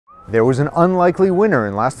There was an unlikely winner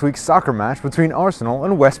in last week's soccer match between Arsenal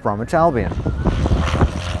and West Bromwich Albion.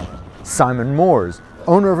 Simon Moores,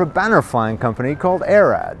 owner of a banner flying company called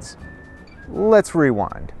Airads. Let's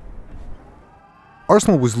rewind.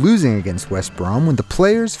 Arsenal was losing against West Brom when the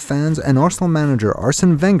players, fans and Arsenal manager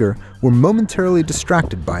Arsène Wenger were momentarily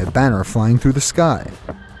distracted by a banner flying through the sky.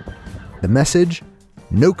 The message,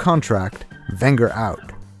 "No contract, Wenger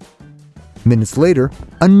out." Minutes later,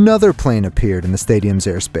 another plane appeared in the stadium's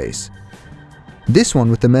airspace. This one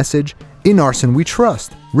with the message, "In Arsène we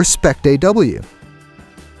trust, respect AW."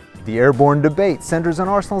 The airborne debate centers on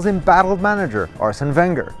Arsenal's embattled manager, Arsène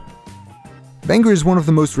Wenger. Wenger is one of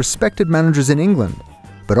the most respected managers in England,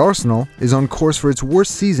 but Arsenal is on course for its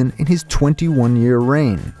worst season in his 21-year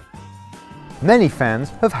reign. Many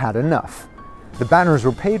fans have had enough. The banners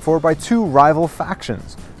were paid for by two rival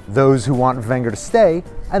factions, those who want Wenger to stay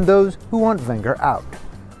and those who want Wenger out.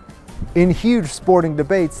 In huge sporting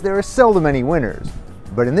debates, there are seldom any winners,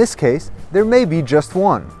 but in this case, there may be just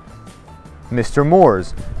one. Mr.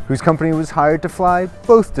 Moores, whose company was hired to fly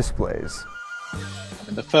both displays.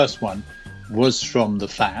 The first one was from the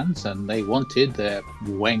fans, and they wanted their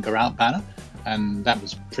Wenger out banner, and that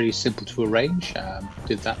was pretty simple to arrange.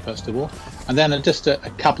 Did that first of all, and then just a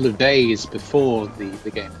couple of days before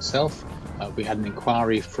the game itself, we had an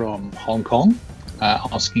inquiry from Hong Kong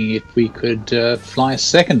asking if we could fly a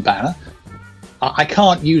second banner. I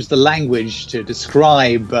can't use the language to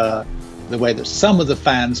describe the way that some of the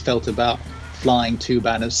fans felt about flying two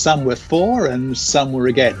banners. Some were for and some were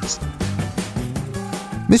against.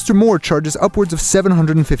 Mr. Moore charges upwards of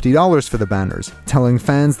 $750 for the banners, telling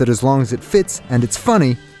fans that as long as it fits and it's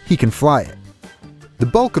funny, he can fly it. The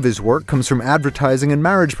bulk of his work comes from advertising and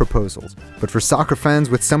marriage proposals, but for soccer fans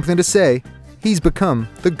with something to say, he's become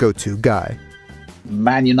the go-to guy.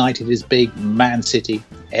 Man United is big, Man City,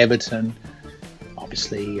 Everton,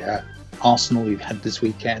 obviously Arsenal we've had this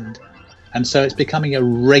weekend. And so it's becoming a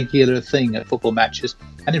regular thing at football matches.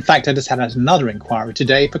 And in fact, I just had another inquiry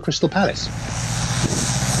today for Crystal Palace.